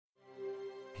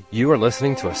You are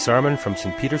listening to a sermon from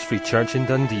St. Peter's Free Church in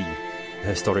Dundee, the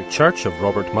historic church of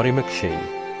Robert Murray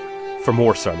McShane. For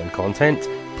more sermon content,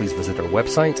 please visit our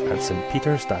website at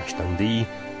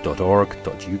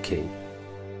stpeters-dundee.org.uk.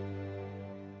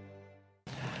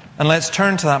 And let's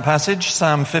turn to that passage,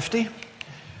 Psalm 50.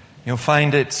 You'll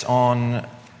find it on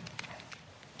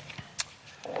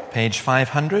page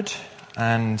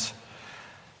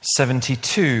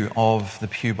 572 of the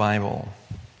Pew Bible.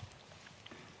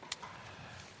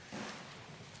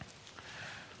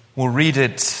 We'll read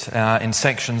it in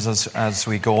sections as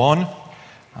we go on.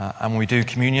 And when we do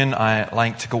communion, I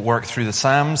like to work through the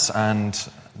Psalms, and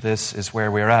this is where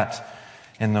we're at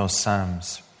in those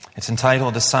Psalms. It's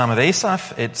entitled the Psalm of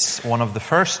Asaph. It is the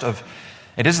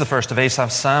first of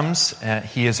Asaph's Psalms.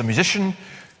 He is a musician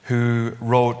who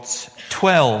wrote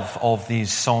 12 of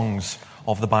these songs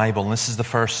of the Bible, and this is the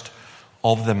first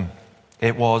of them.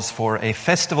 It was for a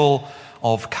festival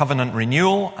of covenant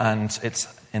renewal, and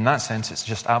in that sense, it's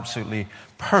just absolutely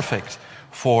perfect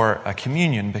for a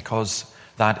communion, because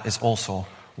that is also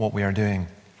what we are doing.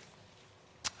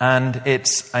 And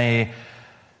it's a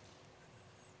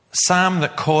psalm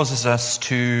that causes us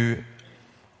to,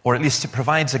 or at least it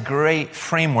provides a great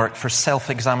framework for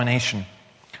self-examination.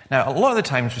 Now, a lot of the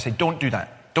times we say, don't do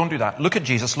that, don't do that. Look at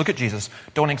Jesus,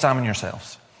 don't examine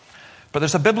yourselves. But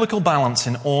there's a biblical balance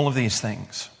in all of these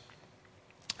things.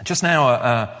 Just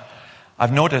now,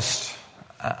 I've noticed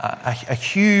a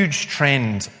huge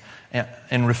trend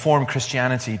in Reformed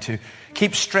Christianity to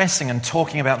keep stressing and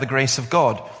talking about the grace of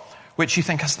God, which you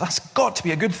think, that's got to be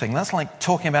a good thing. That's like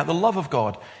talking about the love of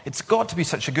God. It's got to be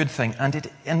such a good thing, and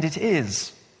it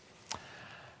is.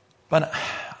 But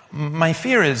my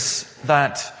fear is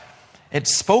that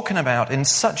it's spoken about in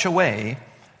such a way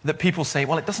that people say,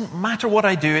 well, it doesn't matter what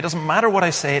I do, it doesn't matter what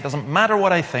I say, it doesn't matter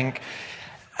what I think.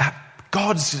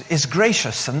 God is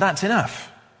gracious, and that's enough.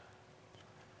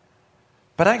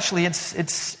 But actually,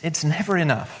 it's never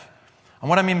enough. And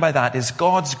what I mean by that is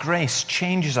God's grace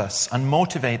changes us and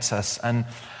motivates us and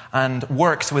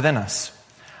works within us.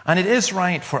 And it is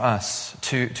right for us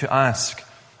to ask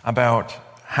about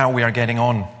how we are getting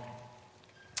on.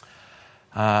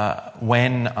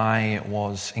 When I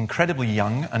was incredibly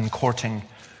young and courting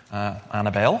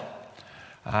Annabelle,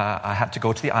 I had to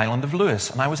go to the island of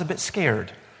Lewis, and I was a bit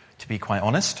scared, to be quite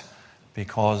honest,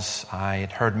 because I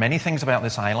had heard many things about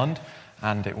this island,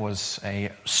 and it was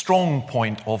a strong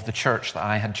point of the church that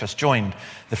I had just joined,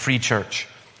 the Free Church.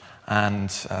 And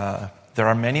there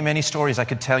are many, many stories I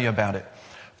could tell you about it.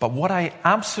 But what I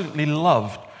absolutely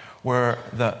loved were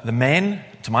the men,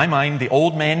 to my mind, the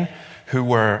old men who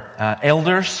were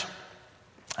elders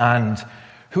and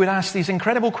who would ask these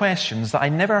incredible questions that I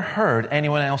never heard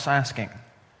anyone else asking.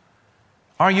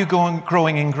 Are you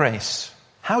growing in grace?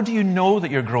 How do you know that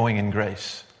you're growing in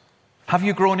grace? Have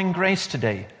you grown in grace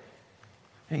today?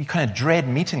 You kind of dread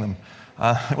meeting them.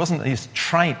 It wasn't these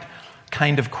trite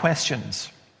kind of questions.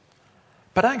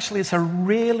 But actually, it's a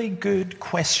really good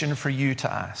question for you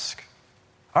to ask.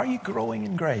 Are you growing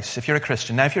in grace if you're a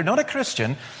Christian? Now, if you're not a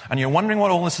Christian and you're wondering what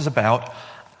all this is about,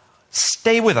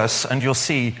 stay with us and you'll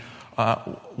see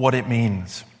what it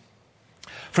means.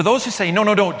 For those who say,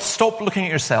 no, don't, stop looking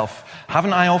at yourself.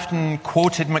 Haven't I often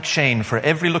quoted McShane, for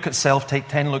every look at self, take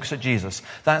 10 looks at Jesus?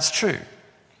 That's true.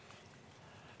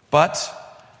 But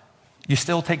you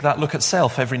still take that look at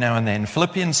self every now and then.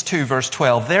 Philippians 2, verse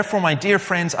 12. Therefore, my dear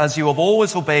friends, as you have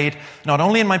always obeyed, not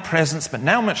only in my presence, but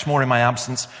now much more in my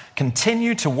absence,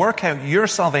 continue to work out your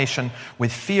salvation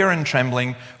with fear and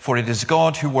trembling, for it is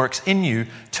God who works in you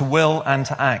to will and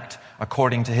to act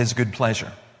according to his good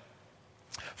pleasure.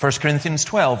 1 Corinthians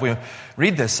 12, we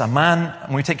read this. When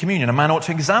we take communion, a man ought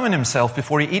to examine himself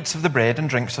before he eats of the bread and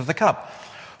drinks of the cup.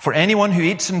 For anyone who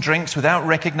eats and drinks without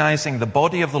recognizing the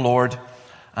body of the Lord,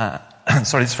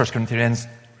 this is 1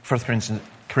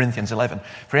 Corinthians 11.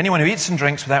 For anyone who eats and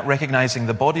drinks without recognizing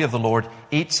the body of the Lord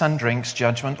eats and drinks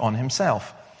judgment on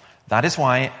himself. That is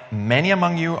why many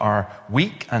among you are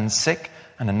weak and sick,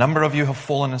 and a number of you have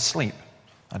fallen asleep,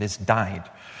 that is, died.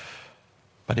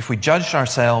 But if we judged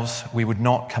ourselves, we would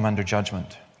not come under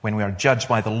judgment. When we are judged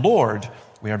by the Lord,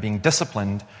 we are being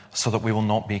disciplined so that we will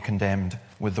not be condemned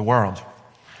with the world.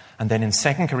 And then in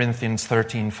 2 Corinthians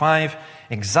 13:5,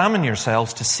 examine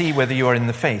yourselves to see whether you are in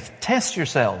the faith. Test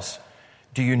yourselves.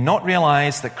 Do you not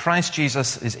realize that Christ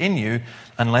Jesus is in you,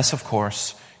 unless, of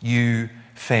course, you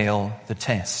fail the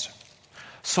test?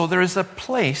 So there is a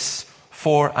place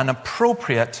for an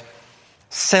appropriate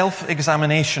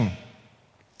self-examination.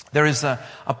 There is a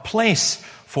place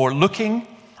for looking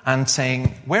and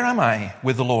saying, where am I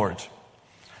with the Lord?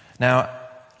 Now,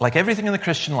 like everything in the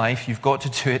Christian life, you've got to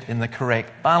do it in the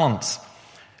correct balance.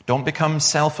 Don't become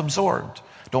self-absorbed.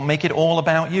 Don't make it all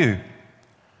about you.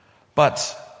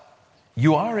 But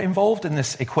you are involved in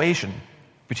this equation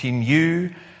between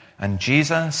you and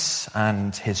Jesus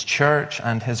and his church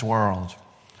and his world.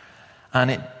 And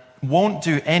it won't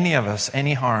do any of us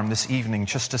any harm this evening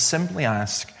just to simply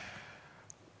ask,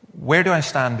 where do I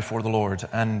stand before the Lord?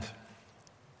 And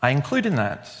I include in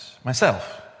that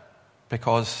myself,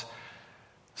 because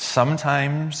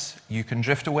sometimes you can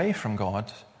drift away from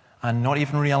God and not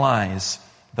even realize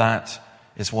that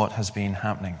is what has been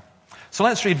happening. So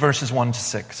let's read verses 1 to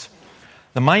 6.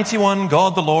 The mighty one,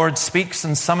 God the Lord, speaks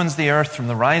and summons the earth from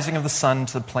the rising of the sun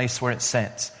to the place where it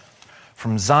sets.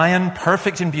 From Zion,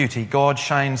 perfect in beauty, God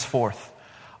shines forth.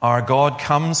 Our God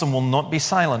comes and will not be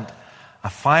silent. A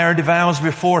fire devours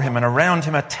before him, and around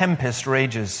him a tempest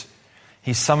rages.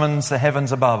 He summons the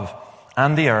heavens above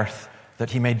and the earth,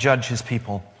 that he may judge his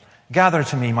people. Gather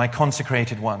to me, my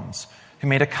consecrated ones, who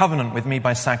made a covenant with me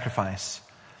by sacrifice.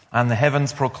 And the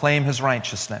heavens proclaim his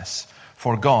righteousness,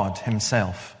 for God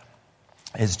himself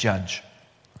is judge.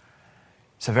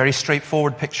 It's a very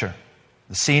straightforward picture.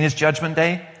 The scene is Judgment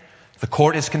Day. The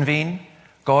court is convened.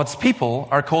 God's people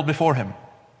are called before him.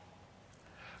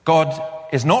 God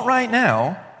is not right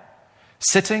now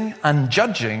sitting and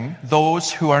judging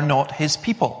those who are not his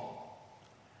people.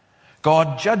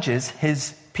 God judges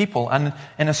his people. And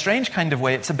in a strange kind of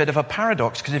way, it's a bit of a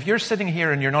paradox, because if you're sitting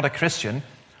here and you're not a Christian,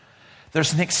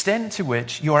 there's an extent to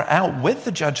which you are out with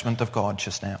the judgment of God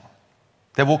just now.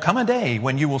 There will come a day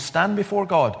when you will stand before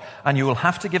God and you will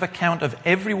have to give account of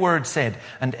every word said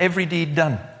and every deed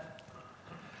done.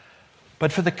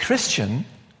 But for the Christian,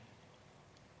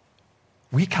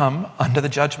 we come under the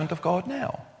judgment of God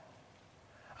now.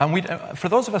 And for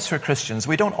those of us who are Christians,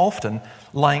 we don't often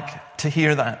like to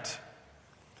hear that.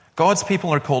 God's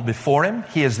people are called before him.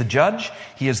 He is the judge.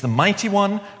 He is the mighty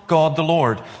one, God the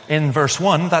Lord. In verse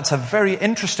 1, that's a very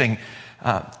interesting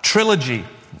trilogy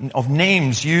of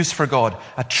names used for God.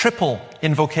 A triple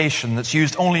invocation that's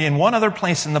used only in one other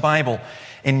place in the Bible.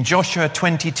 In Joshua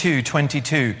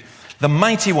 22:22. The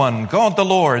mighty one, God the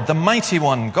Lord. The mighty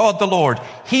one, God the Lord.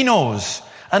 He knows.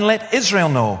 And let Israel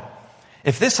know.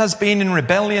 If this has been in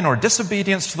rebellion or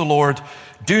disobedience to the Lord,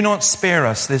 do not spare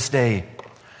us this day.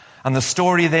 And the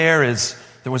story there is,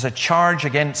 there was a charge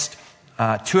against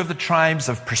two of the tribes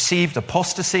of perceived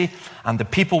apostasy, and the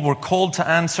people were called to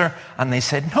answer, and they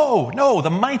said, no, the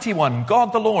mighty one,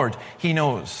 God the Lord, he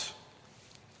knows.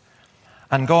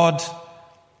 And God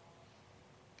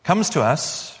comes to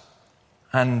us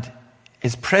and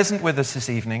is present with us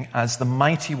this evening as the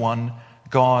mighty one,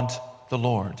 God the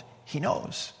Lord. He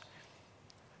knows.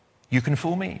 You can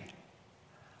fool me.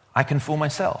 I can fool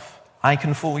myself. I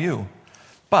can fool you.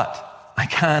 But I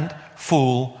can't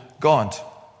fool God.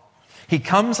 He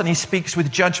comes and he speaks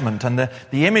with judgment, and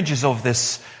the images of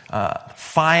this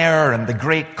fire and the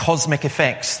great cosmic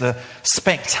effects, the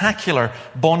spectacular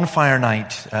bonfire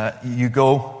night. You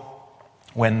go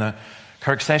when the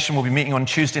Kirk session will be meeting on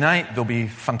Tuesday night. There'll be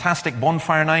fantastic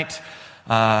bonfire night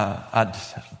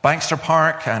at Baxter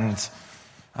Park and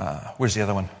where's the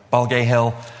other one? Balgay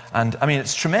Hill. And I mean,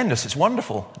 it's tremendous. It's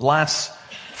wonderful. It lasts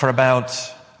for about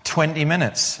 20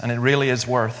 minutes, and it really is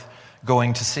worth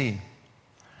going to see.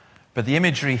 But the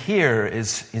imagery here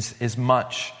is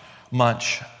much,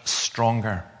 much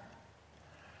stronger.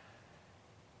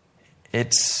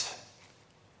 It's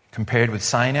compared with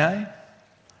Sinai,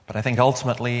 but I think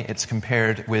ultimately it's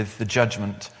compared with the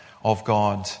judgment of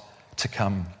God to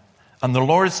come. And the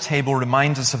Lord's table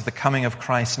reminds us of the coming of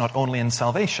Christ not only in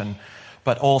salvation,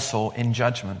 but also in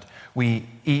judgment. We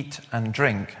eat and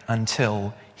drink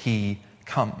until he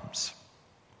comes.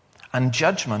 And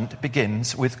judgment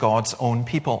begins with God's own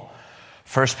people.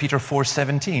 1 Peter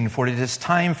 4:17, for it is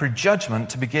time for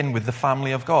judgment to begin with the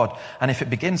family of God. And if it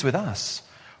begins with us,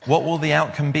 what will the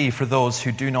outcome be for those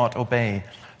who do not obey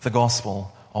the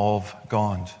gospel of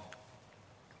God?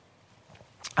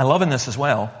 I love in this as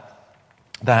well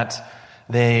that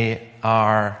the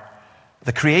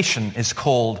creation is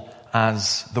called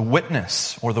as the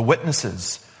witness or the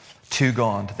witnesses to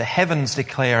God. The heavens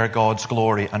declare God's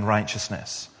glory and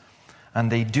righteousness, and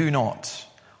they do not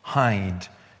hide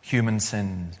human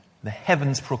sin. The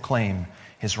heavens proclaim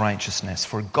his righteousness,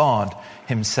 for God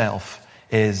himself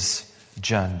is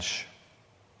judge.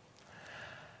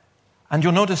 And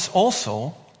you'll notice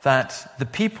also that the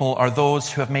people are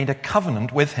those who have made a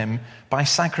covenant with him by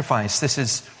sacrifice. This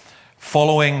is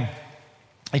following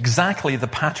exactly the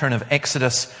pattern of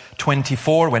Exodus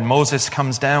 24, when Moses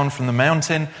comes down from the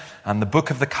mountain and the book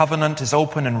of the covenant is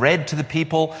open and read to the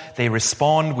people. They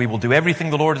respond, "We will do everything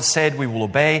the Lord has said, we will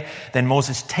obey." Then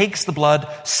Moses takes the blood,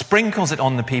 sprinkles it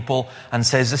on the people, and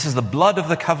says, "This is the blood of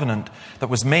the covenant that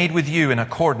was made with you in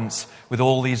accordance with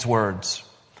all these words."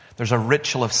 There's a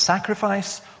ritual of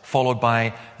sacrifice followed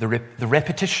by the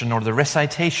repetition or the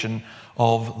recitation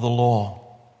of the law.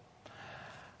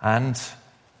 And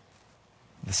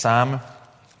the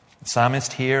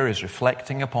psalmist here is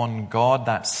reflecting upon God,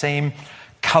 that same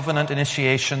covenant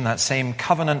initiation, that same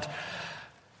covenant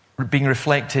being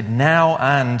reflected now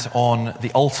and on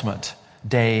the ultimate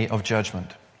day of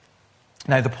judgment.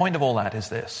 Now, the point of all that is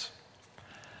this: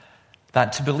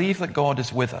 that to believe that God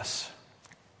is with us,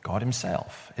 God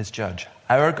himself is judge.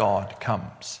 Our God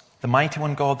comes. The mighty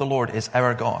one God, the Lord, is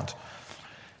our God.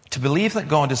 To believe that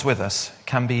God is with us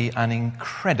can be an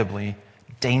incredibly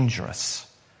dangerous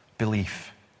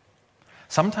belief.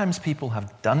 Sometimes people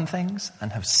have done things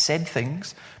and have said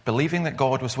things believing that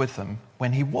God was with them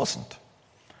when he wasn't.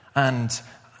 And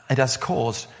it has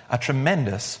caused a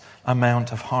tremendous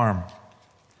amount of harm.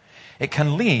 It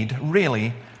can lead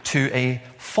really to a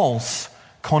false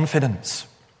confidence.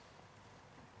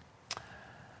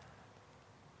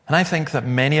 And I think that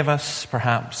many of us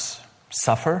perhaps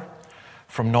suffer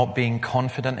from not being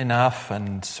confident enough,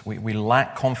 and we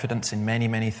lack confidence in many,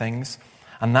 many things.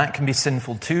 And that can be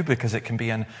sinful too, because it can be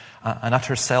an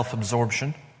utter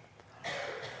self-absorption.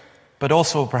 But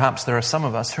also perhaps there are some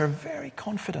of us who are very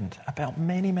confident about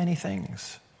many, many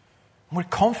things. And we're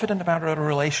confident about our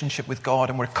relationship with God,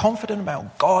 and we're confident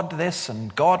about God this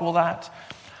and God will that.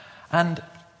 And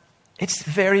it's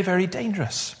very, very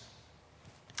dangerous.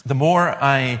 The more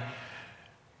I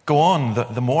go on,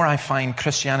 the more I find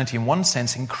Christianity in one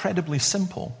sense incredibly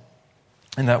simple.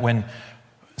 In that when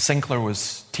Sinclair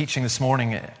was teaching this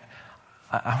morning,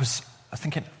 I was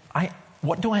thinking,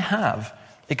 what do I have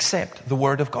except the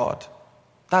Word of God?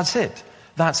 That's it.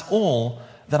 That's all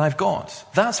that I've got.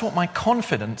 That's what my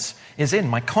confidence is in.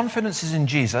 My confidence is in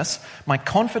Jesus. My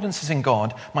confidence is in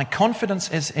God. My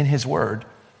confidence is in His Word.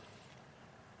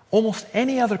 Almost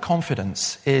any other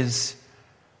confidence is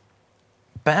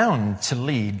bound to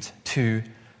lead to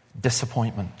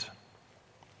disappointment.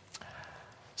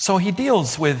 So he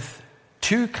deals with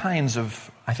two kinds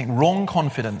of, I think, wrong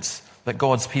confidence that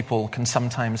God's people can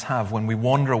sometimes have when we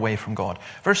wander away from God.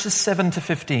 Verses 7 to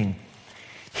 15.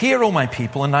 "Hear, O my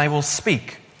people, and I will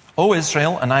speak. O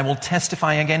Israel, and I will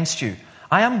testify against you.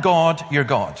 I am God, your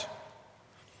God."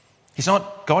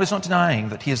 God is not denying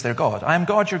that he is their God. "I am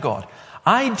God, your God.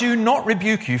 I do not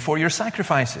rebuke you for your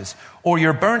sacrifices or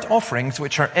your burnt offerings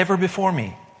which are ever before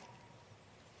me.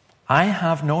 I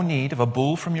have no need of a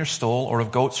bull from your stall or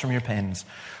of goats from your pens.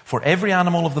 For every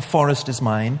animal of the forest is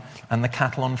mine, and the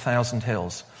cattle on 1,000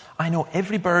 hills. I know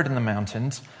every bird in the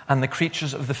mountains, and the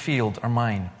creatures of the field are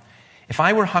mine. If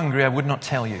I were hungry, I would not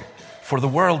tell you, for the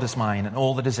world is mine and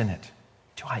all that is in it.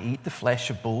 Do I eat the flesh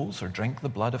of bulls or drink the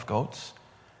blood of goats?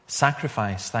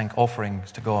 Sacrifice thank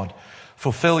offerings to God.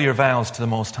 Fulfill your vows to the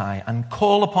Most High, and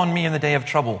call upon me in the day of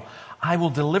trouble. I will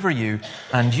deliver you,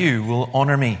 and you will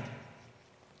honor me."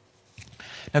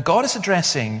 Now, God is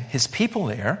addressing his people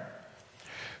there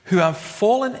who have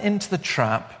fallen into the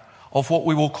trap of what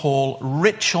we will call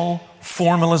ritual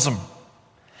formalism.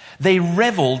 They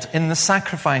reveled in the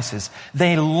sacrifices.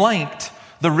 They liked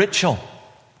the ritual.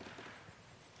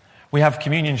 We have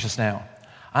communion just now.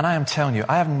 And I am telling you,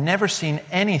 I have never seen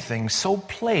anything so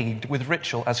plagued with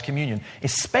ritual as communion,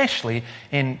 especially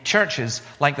in churches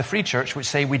like the Free Church, which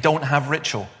say we don't have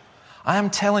ritual. I am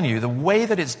telling you, the way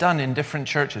that it's done in different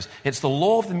churches, it's the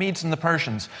law of the Medes and the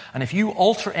Persians. And if you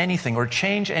alter anything or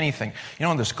change anything,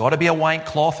 there's got to be a white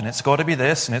cloth, and it's got to be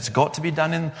this, and it's got to be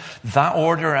done in that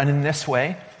order and in this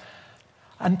way.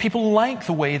 And people like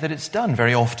the way that it's done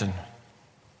very often.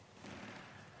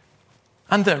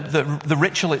 And the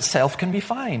ritual itself can be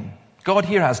fine. God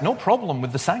here has no problem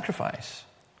with the sacrifice.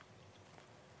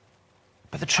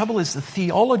 But the trouble is the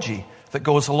theology that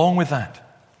goes along with that.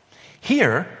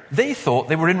 Here, they thought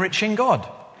they were enriching God.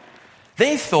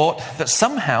 They thought that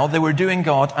somehow they were doing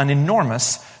God an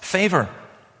enormous favor.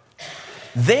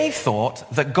 They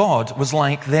thought that God was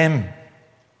like them.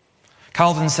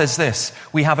 Calvin says this: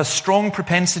 "We have a strong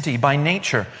propensity by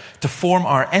nature to form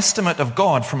our estimate of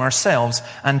God from ourselves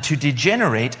and to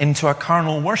degenerate into a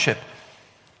carnal worship."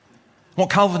 What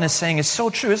Calvin is saying is so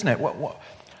true, isn't it?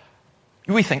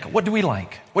 We think, what do we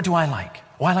like? What do I like?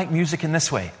 Oh, I like music in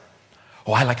this way.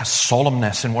 Oh, I like a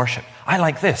solemnness in worship. I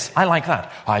like this. I like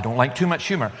that. I don't like too much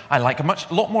humor. I like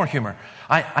a lot more humor.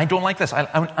 I don't like this.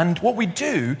 And what we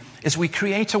do is we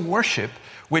create a worship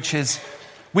which is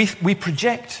We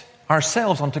project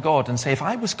ourselves onto God and say, if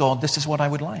I was God, this is what I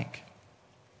would like.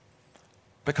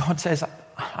 But God says,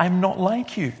 I'm not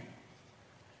like you.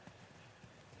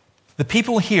 The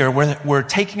people here were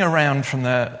taking around from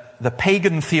the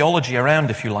pagan theology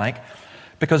around, if you like,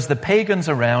 because the pagans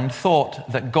around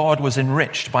thought that God was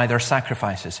enriched by their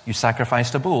sacrifices. You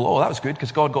sacrificed a bull. Oh, that was good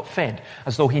because God got fed,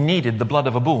 as though he needed the blood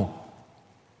of a bull.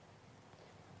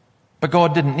 But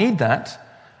God didn't need that,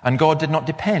 and God did not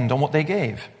depend on what they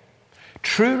gave.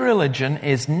 True religion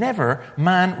is never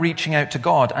man reaching out to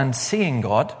God and seeing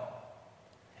God.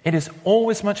 It is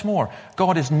always much more.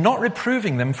 God is not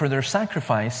reproving them for their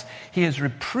sacrifice. He is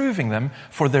reproving them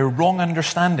for their wrong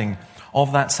understanding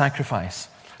of that sacrifice.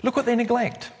 Look what they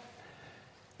neglect.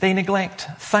 They neglect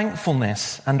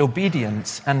thankfulness and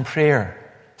obedience and prayer.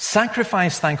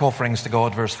 Sacrifice thank offerings to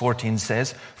God, verse 14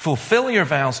 says, fulfill your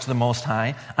vows to the Most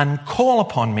High and call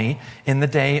upon me in the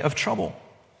day of trouble.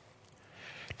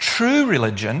 True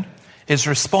religion is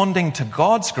responding to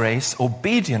God's grace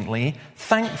obediently,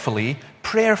 thankfully,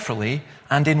 prayerfully,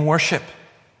 and in worship.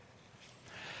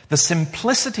 The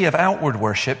simplicity of outward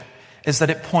worship is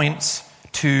that it points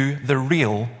to the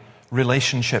real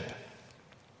relationship.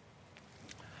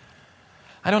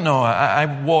 I don't know,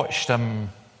 I watched...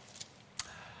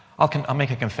 I'll make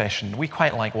a confession. We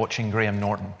quite like watching Graham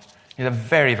Norton. He's a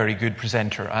very, very good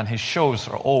presenter, and his shows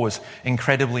are always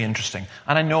incredibly interesting.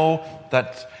 And I know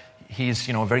that he's,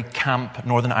 a very camp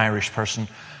Northern Irish person,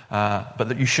 but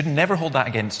that you should never hold that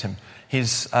against him.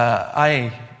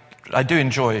 I do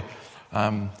enjoy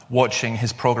watching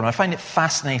his program. I find it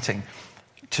fascinating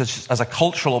as a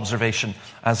cultural observation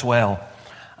as well.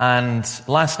 And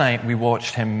last night we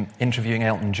watched him interviewing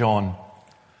Elton John.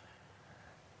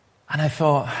 And I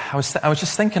thought, I was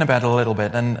just thinking about it a little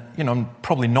bit, and, I'm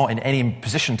probably not in any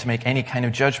position to make any kind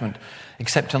of judgment,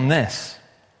 except on this,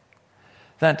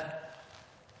 that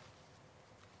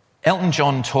Elton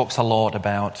John talks a lot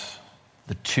about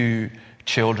the 2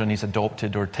 children he's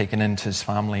adopted or taken into his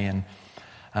family, and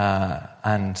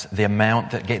the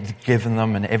amount that gets given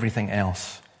them and everything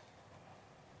else.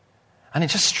 And it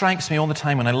just strikes me all the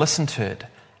time when I listen to it,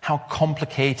 how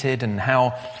complicated and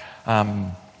how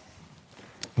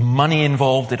money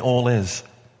involved it all is.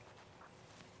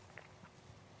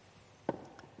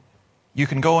 You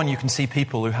can go and you can see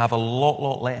people who have a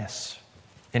lot less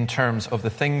in terms of the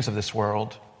things of this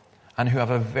world and who have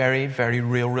a very, very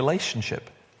real relationship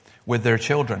with their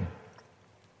children.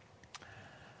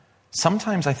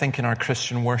 Sometimes I think in our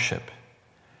Christian worship,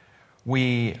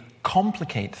 we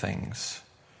complicate things.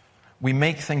 We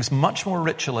make things much more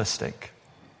ritualistic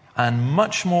and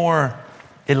much more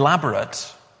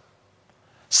elaborate.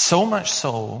 So much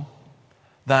so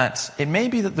that it may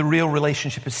be that the real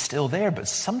relationship is still there, but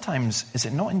sometimes is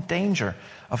it not in danger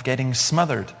of getting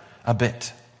smothered a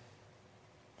bit?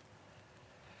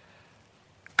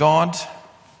 God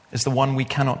is the one we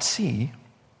cannot see.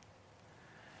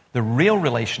 The real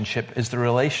relationship is the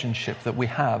relationship that we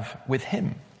have with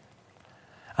Him.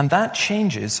 And that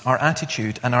changes our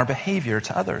attitude and our behavior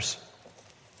to others.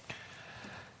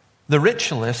 The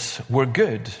ritualists were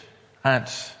good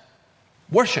at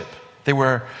worship. They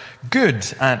were good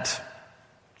at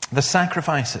the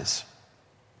sacrifices.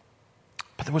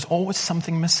 But there was always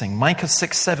something missing. Micah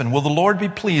 6:7, will the Lord be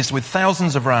pleased with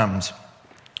thousands of rams,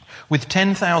 with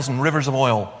 10,000 rivers of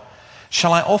oil?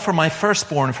 Shall I offer my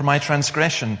firstborn for my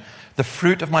transgression, the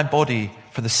fruit of my body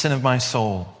for the sin of my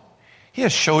soul? He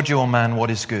has showed you, O man,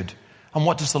 what is good. And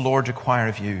what does the Lord require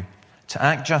of you? To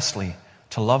act justly,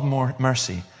 to love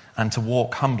mercy, and to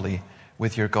walk humbly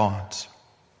with your God.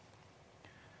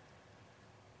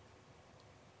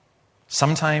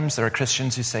 Sometimes there are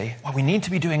Christians who say, well, we need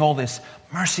to be doing all this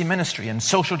mercy ministry and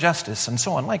social justice and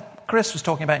so on, like Chris was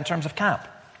talking about in terms of CAP.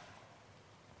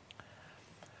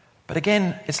 But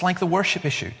again, it's like the worship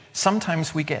issue.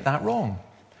 Sometimes we get that wrong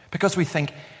because we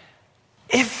think,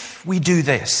 if we do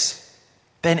this,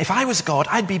 then if I was God,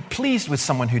 I'd be pleased with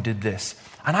someone who did this,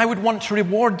 and I would want to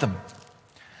reward them.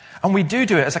 And we do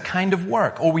it as a kind of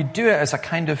work, or we do it as a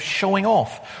kind of showing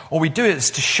off, or we do it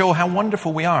to show how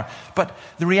wonderful we are. But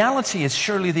the reality is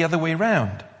surely the other way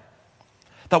around.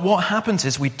 That what happens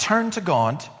is we turn to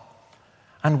God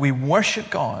and we worship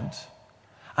God,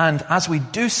 and as we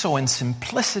do so in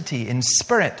simplicity, in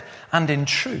spirit, and in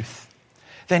truth,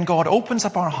 then God opens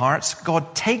up our hearts,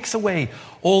 God takes away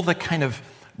all the kind of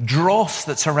dross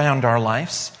that's around our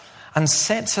lives, and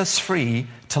sets us free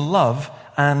to love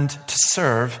and to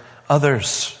serve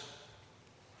others.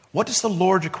 What does the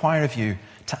Lord require of you?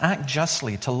 To act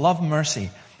justly, to love mercy,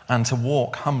 and to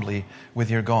walk humbly with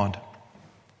your God.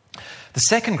 The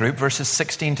second group, verses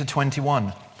 16 to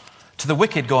 21. To the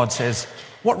wicked, God says,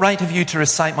 What right have you to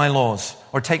recite my laws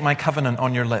or take my covenant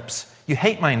on your lips? You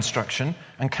hate my instruction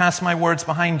and cast my words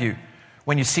behind you.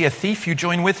 When you see a thief, you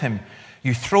join with him.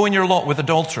 You throw in your lot with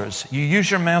adulterers. You use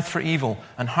your mouth for evil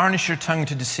and harness your tongue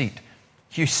to deceit.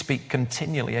 You speak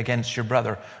continually against your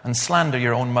brother and slander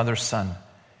your own mother's son.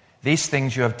 These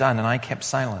things you have done, and I kept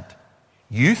silent.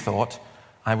 You thought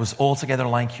I was altogether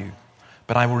like you,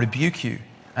 but I will rebuke you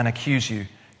and accuse you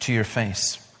to your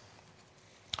face.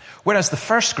 Whereas the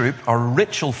first group are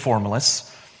ritual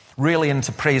formalists, really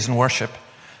into praise and worship,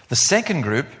 the second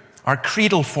group are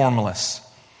creedal formalists.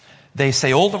 They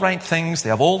say all the right things, they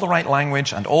have all the right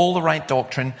language and all the right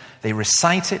doctrine. They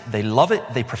recite it, they love it,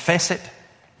 they profess it,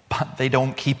 but they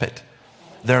don't keep it.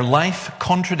 Their life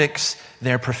contradicts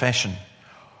their profession.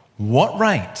 What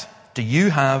right do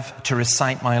you have to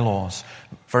recite my laws?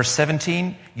 Verse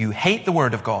 17, you hate the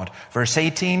word of God. Verse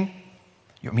 18,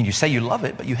 you say you love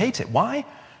it, but you hate it. Why?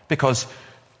 Because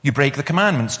you break the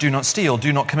commandments. Do not steal,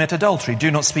 do not commit adultery,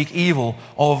 do not speak evil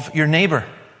of your neighbor.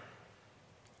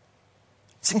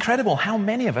 It's incredible how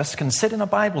many of us can sit in a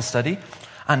Bible study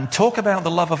and talk about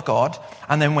the love of God,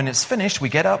 and then when it's finished, we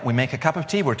get up, we make a cup of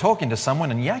tea, we're talking to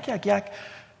someone, and yak, yak, yak,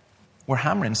 we're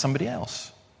hammering somebody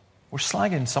else. We're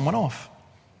slagging someone off.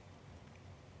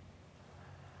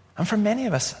 And for many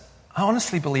of us, I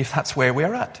honestly believe that's where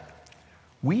we're at.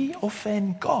 We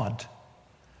offend God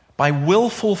by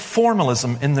willful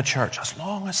formalism in the church. As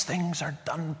long as things are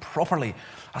done properly,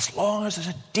 as long as there's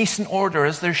a decent order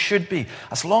as there should be,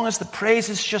 as long as the praise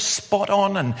is just spot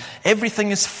on and everything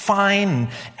is fine and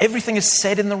everything is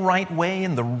said in the right way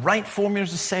and the right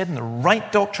formulas are said and the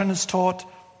right doctrine is taught.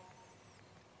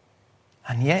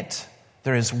 And yet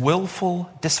there is willful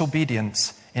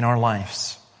disobedience in our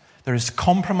lives. There is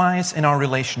compromise in our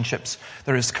relationships.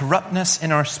 There is corruptness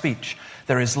in our speech.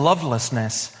 There is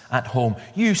lovelessness at home.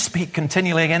 You speak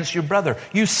continually against your brother.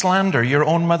 You slander your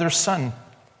own mother's son.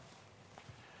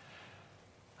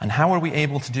 And how are we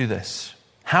able to do this?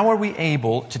 How are we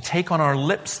able to take on our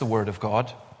lips the word of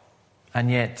God and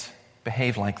yet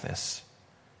behave like this?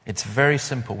 It's very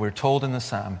simple. We're told in the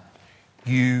psalm,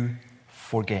 you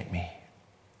forget me.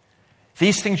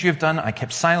 These things you have done, I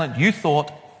kept silent. You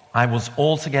thought I was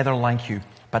altogether like you,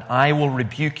 but I will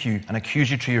rebuke you and accuse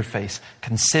you to your face.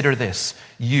 Consider this,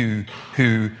 you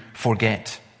who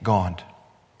forget God.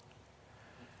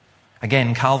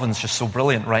 Again, Calvin's just so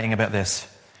brilliant writing about this.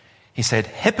 He said,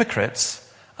 hypocrites,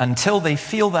 until they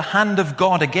feel the hand of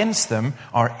God against them,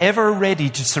 are ever ready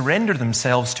to surrender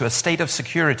themselves to a state of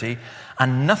security,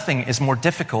 and nothing is more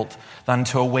difficult than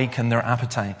to awaken their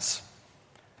appetites.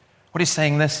 What he's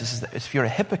saying this is that if you're a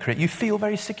hypocrite, you feel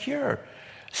very secure.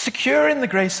 Secure in the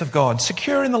grace of God,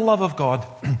 secure in the love of God.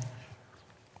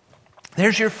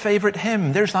 There's your favorite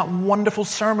hymn. There's that wonderful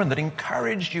sermon that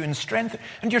encouraged you and strengthened,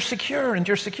 and you're secure, and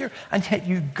you're secure. And yet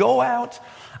you go out,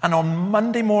 and on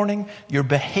Monday morning, your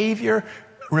behavior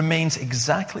remains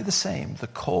exactly the same. The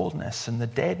coldness and the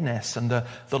deadness and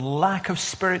the lack of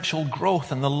spiritual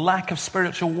growth and the lack of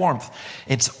spiritual warmth.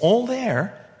 It's all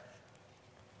there,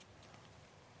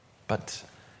 but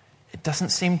it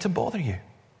doesn't seem to bother you.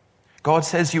 God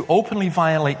says you openly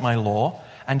violate my law,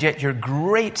 and yet you're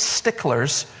great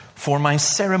sticklers for my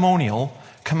ceremonial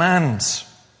commands.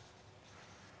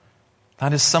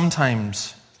 That is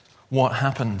sometimes what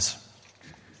happens.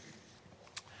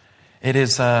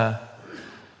 It's a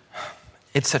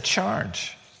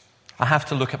charge. I have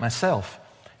to look at myself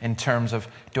in terms of,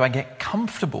 do I get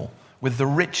comfortable with the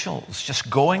rituals, just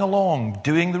going along,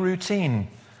 doing the routine?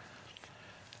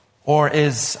 Or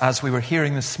is, as we were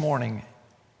hearing this morning,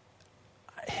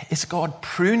 is God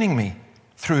pruning me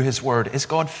through His Word? Is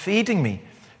God feeding me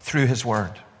through His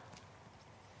Word?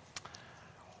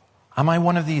 Am I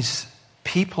one of these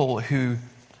people who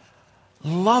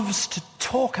loves to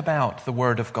talk about the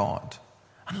Word of God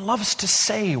and loves to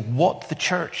say what the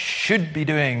church should be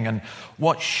doing and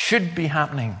what should be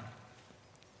happening?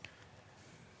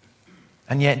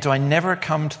 And yet, do I never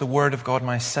come to the Word of God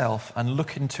myself and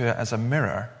look into it as a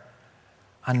mirror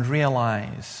and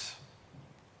realize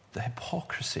the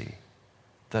hypocrisy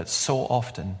that so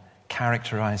often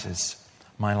characterizes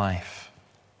my life?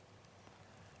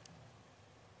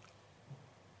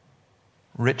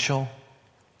 Ritual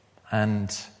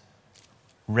and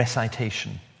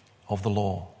recitation of the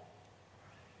law.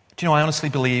 Do you know, I honestly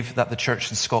believe that the church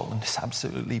in Scotland is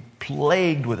absolutely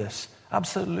plagued with this.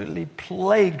 Absolutely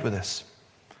plagued with this.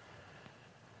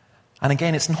 And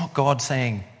again, it's not God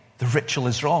saying the ritual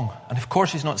is wrong. And of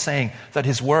course He's not saying that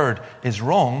His word is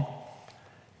wrong,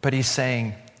 but He's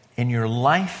saying in your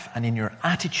life and in your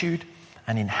attitude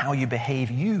and in how you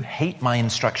behave, you hate my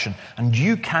instruction and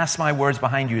you cast my words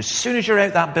behind you. As soon as you're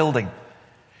out that building,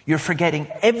 You're forgetting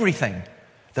everything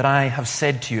that I have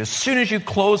said to you. As soon as you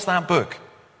close that book,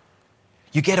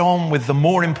 you get on with the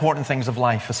more important things of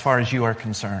life as far as you are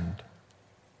concerned.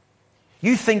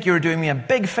 You think you're doing me a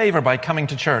big favor by coming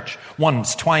to church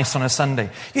once, twice on a Sunday.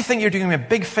 You think you're doing me a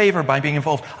big favor by being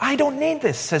involved. I don't need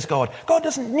this, says God. God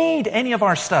doesn't need any of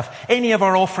our stuff, any of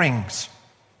our offerings.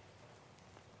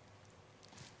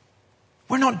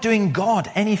 We're not doing God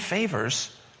any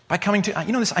favors by coming to...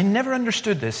 You know this, I never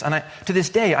understood this, and to this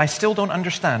day, I still don't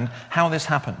understand how this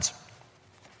happens.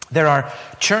 There are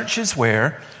churches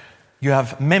where you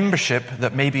have membership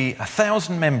that may be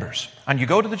 1,000 members, and you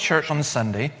go to the church on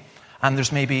Sunday, and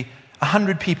there's maybe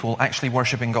 100 people actually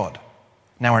worshiping God.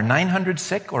 Now, are 900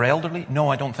 sick or elderly? No,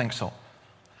 I don't think so.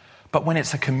 But when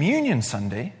it's a communion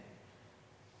Sunday,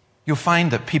 you'll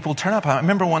find that people turn up. I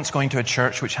remember once going to a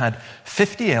church which had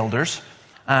 50 elders,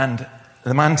 and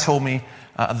the man told me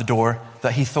at the door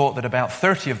that he thought that about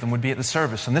 30 of them would be at the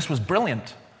service. And this was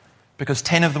brilliant, because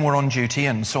 10 of them were on duty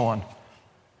and so on.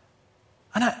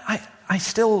 And I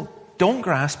still don't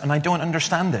grasp and I don't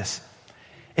understand this.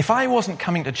 If I wasn't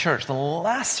coming to church, the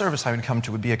last service I would come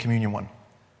to would be a communion one.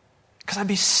 Because I'd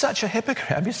be such a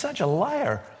hypocrite. I'd be such a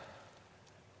liar.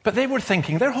 But they were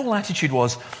thinking, their whole attitude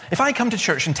was, if I come to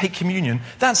church and take communion,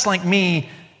 that's like me,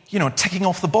 ticking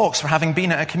off the box for having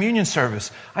been at a communion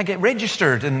service. I get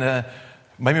registered in the,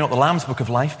 maybe not the Lamb's Book of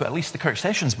Life, but at least the Kirk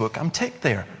Sessions book. I'm ticked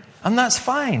there. And that's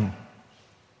fine.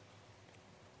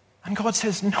 And God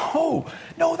says, no,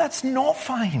 that's not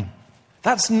fine.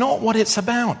 That's not what it's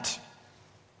about.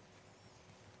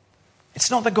 It's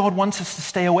not that God wants us to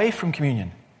stay away from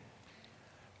communion.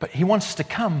 But he wants us to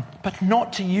come, but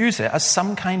not to use it as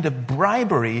some kind of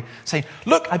bribery, saying,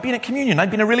 look, I've been at communion,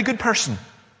 I've been a really good person.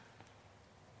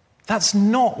 That's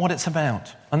not what it's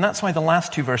about. And that's why the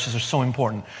last two verses are so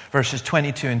important. Verses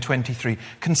 22 and 23.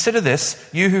 Consider this,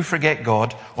 you who forget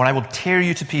God, or I will tear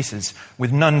you to pieces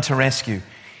with none to rescue.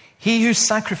 He who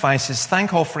sacrifices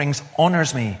thank offerings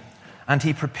honors me, and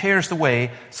he prepares the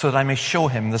way so that I may show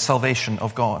him the salvation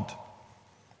of God.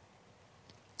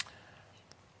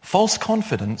 False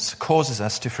confidence causes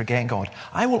us to forget God.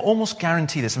 I will almost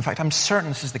guarantee this. In fact, I'm certain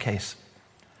this is the case.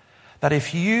 That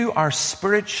if you are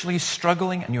spiritually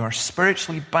struggling and you are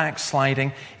spiritually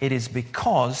backsliding, it is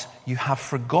because you have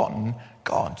forgotten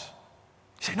God.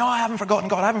 You say, no, I haven't forgotten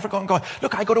God. I haven't forgotten God.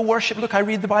 Look, I go to worship. Look, I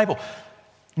read the Bible.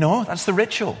 No, that's the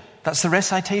ritual. That's the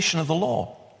recitation of the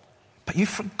law. But you've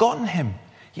forgotten him.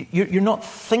 You're not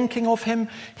thinking of him.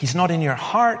 He's not in your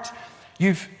heart.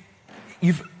 You've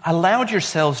allowed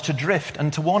yourselves to drift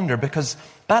and to wander, because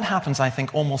that happens, I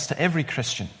think, almost to every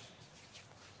Christian.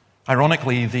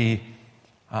 Ironically, the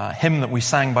hymn that we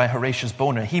sang by Horatius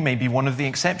Bonar, he may be one of the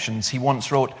exceptions. He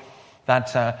once wrote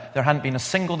that there hadn't been a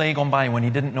single day gone by when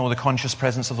he didn't know the conscious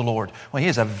presence of the Lord. Well, he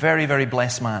is a very, very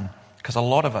blessed man, because a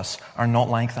lot of us are not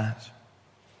like that.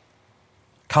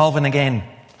 Calvin again.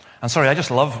 I'm sorry, I just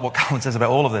love what Calvin says about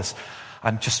all of this.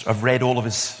 I've read all of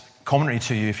his commentary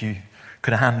to you if you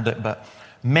could have handled it, but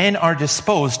men are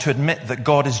disposed to admit that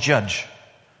God is judge,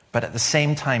 but at the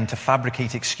same time to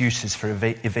fabricate excuses for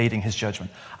evading his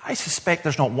judgment. I suspect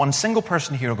there's not one single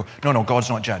person here who will go, no, God's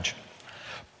not judge.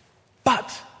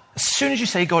 But as soon as you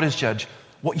say God is judge,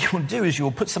 what you will do is you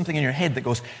will put something in your head that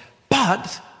goes,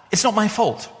 but it's not my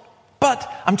fault.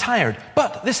 But I'm tired.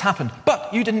 But this happened.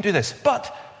 But you didn't do this.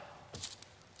 But...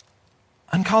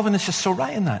 And Calvin is just so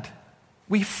right in that.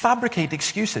 We fabricate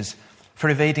excuses for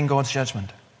evading God's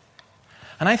judgment.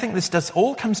 And I think this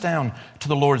all comes down to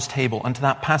the Lord's table and to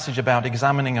that passage about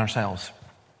examining ourselves.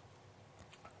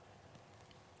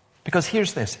 Because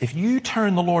here's this. If you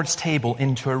turn the Lord's table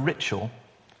into a ritual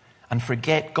and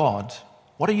forget God,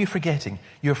 what are you forgetting?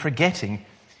 You're forgetting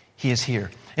he is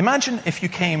here. Imagine if you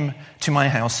came to my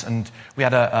house and we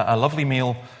had a lovely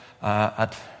meal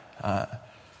at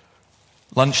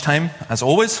lunchtime, as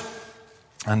always,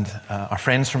 and our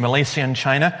friends from Malaysia and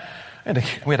China.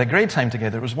 We had a great time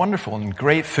together. It was wonderful, and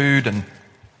great food and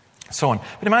so on.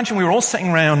 But imagine we were all sitting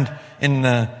around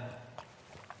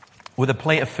with a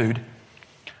plate of food,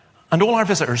 and all our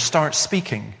visitors start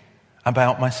speaking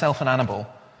about myself and Annabelle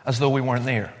as though we weren't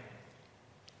there.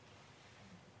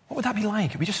 What would that be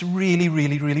like? It would be just really,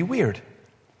 really, really weird.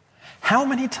 How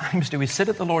many times do we sit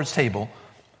at the Lord's table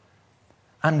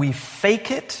and we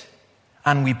fake it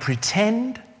and we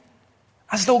pretend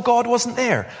as though God wasn't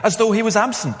there, as though he was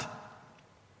absent?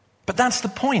 But that's the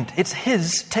point. It's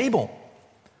his table.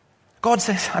 God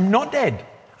says, I'm not dead.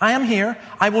 I am here.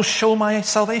 I will show my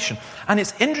salvation. And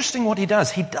it's interesting what he does.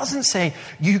 He doesn't say,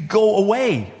 you go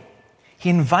away. He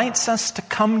invites us to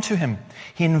come to him.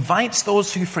 He invites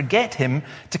those who forget him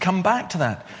to come back to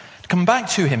that, to come back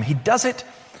to him. He does it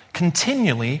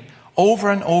continually, over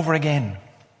and over again.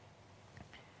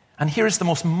 And here's the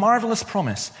most marvelous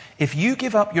promise. If you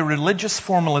give up your religious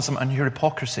formalism and your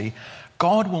hypocrisy,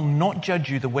 God will not judge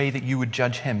you the way that you would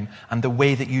judge him and the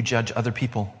way that you judge other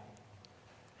people.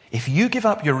 If you give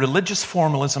up your religious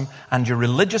formalism and your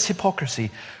religious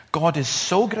hypocrisy, God is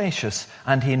so gracious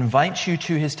and he invites you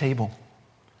to his table.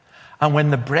 And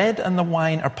when the bread and the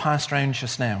wine are passed round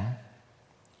just now,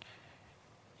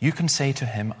 you can say to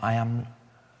him, I am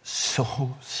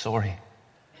so sorry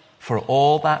for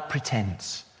all that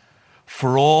pretense,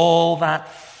 for all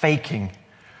that faking,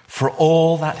 for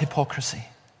all that hypocrisy.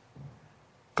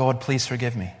 God, please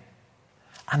forgive me.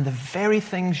 And the very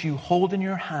things you hold in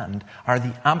your hand are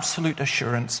the absolute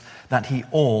assurance that he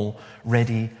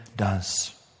already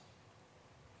does.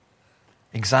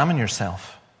 Examine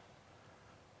yourself.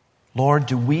 Lord,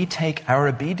 do we take our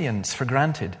obedience for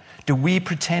granted? Do we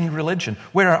pretend religion?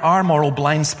 Where are our moral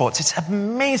blind spots? It's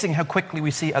amazing how quickly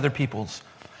we see other people's.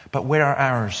 But where are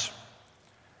ours?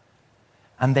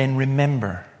 And then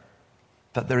remember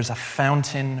that there is a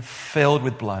fountain filled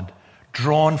with blood,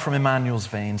 drawn from Emmanuel's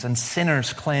veins, and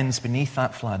sinners cleansed beneath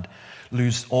that flood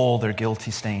lose all their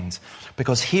guilty stains.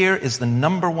 Because here is the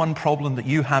number one problem that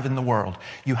you have in the world.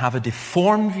 You have a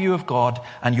deformed view of God,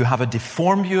 and you have a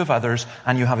deformed view of others,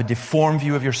 and you have a deformed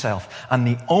view of yourself. And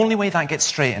the only way that gets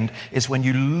straightened is when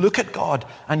you look at God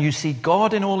and you see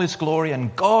God in all his glory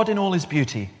and God in all his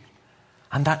beauty.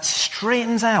 And that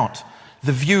straightens out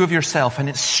the view of yourself, and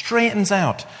it straightens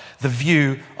out the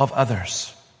view of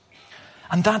others.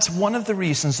 And that's one of the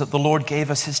reasons that the Lord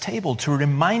gave us his table, to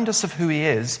remind us of who he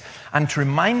is, and to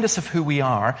remind us of who we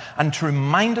are, and to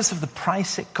remind us of the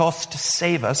price it costs to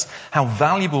save us, how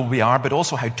valuable we are, but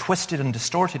also how twisted and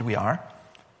distorted we are,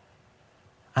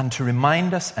 and to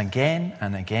remind us again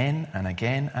and again and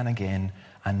again and again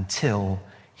until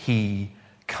he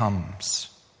comes.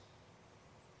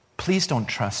 Please don't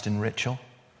trust in ritual.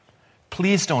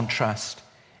 Please don't trust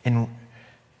in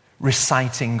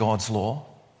reciting God's law.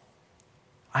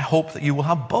 I hope that you will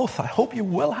have both. I hope you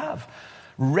will have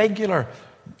regular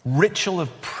ritual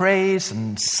of praise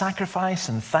and sacrifice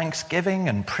and thanksgiving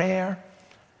and prayer.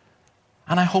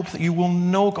 And I hope that you will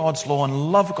know God's law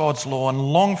and love God's law and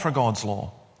long for God's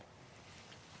law.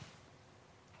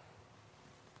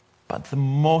 But the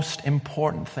most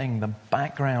important thing, the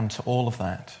background to all of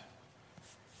that,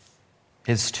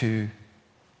 is to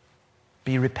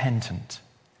be repentant.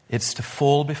 It's to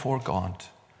fall before God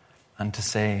and to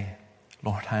say,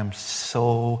 Lord, I am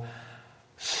so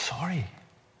sorry.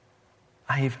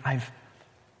 I've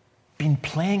been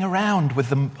playing around with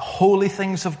the holy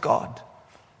things of God.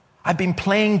 I've been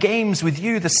playing games with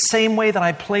you the same way that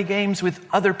I play games with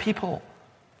other people.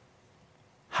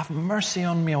 Have mercy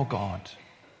on me, O God.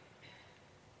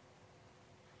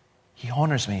 He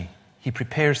honors me. He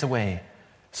prepares the way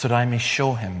so that I may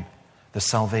show him the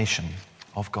salvation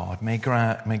of God. May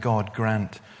God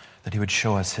grant that he would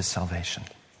show us his salvation.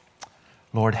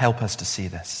 Lord, help us to see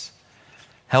this.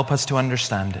 Help us to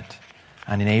understand it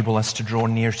and enable us to draw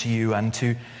near to you and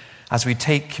to, as we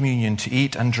take communion, to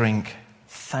eat and drink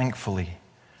thankfully,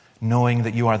 knowing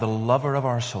that you are the lover of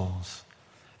our souls,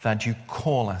 that you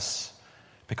call us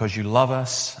because you love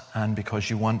us and because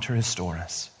you want to restore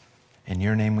us. In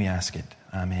your name we ask it.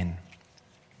 Amen.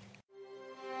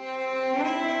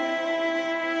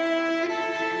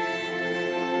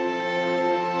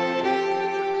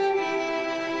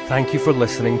 Thank you for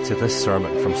listening to this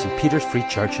sermon from St. Peter's Free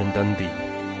Church in Dundee.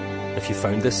 If you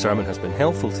found this sermon has been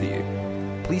helpful to you,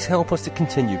 please help us to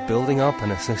continue building up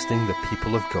and assisting the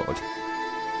people of God.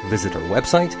 Visit our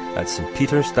website at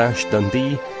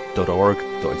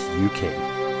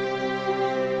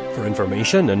stpeters-dundee.org.uk. For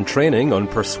information and training on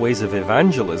persuasive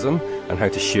evangelism and how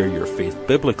to share your faith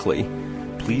biblically,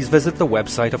 please visit the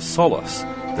website of Solas,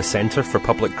 the Centre for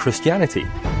Public Christianity,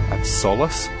 at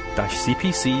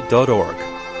solas-cpc.org.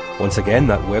 Once again,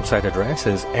 that website address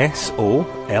is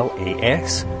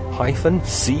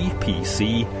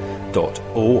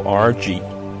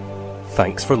solas-cpc.org.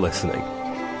 Thanks for listening.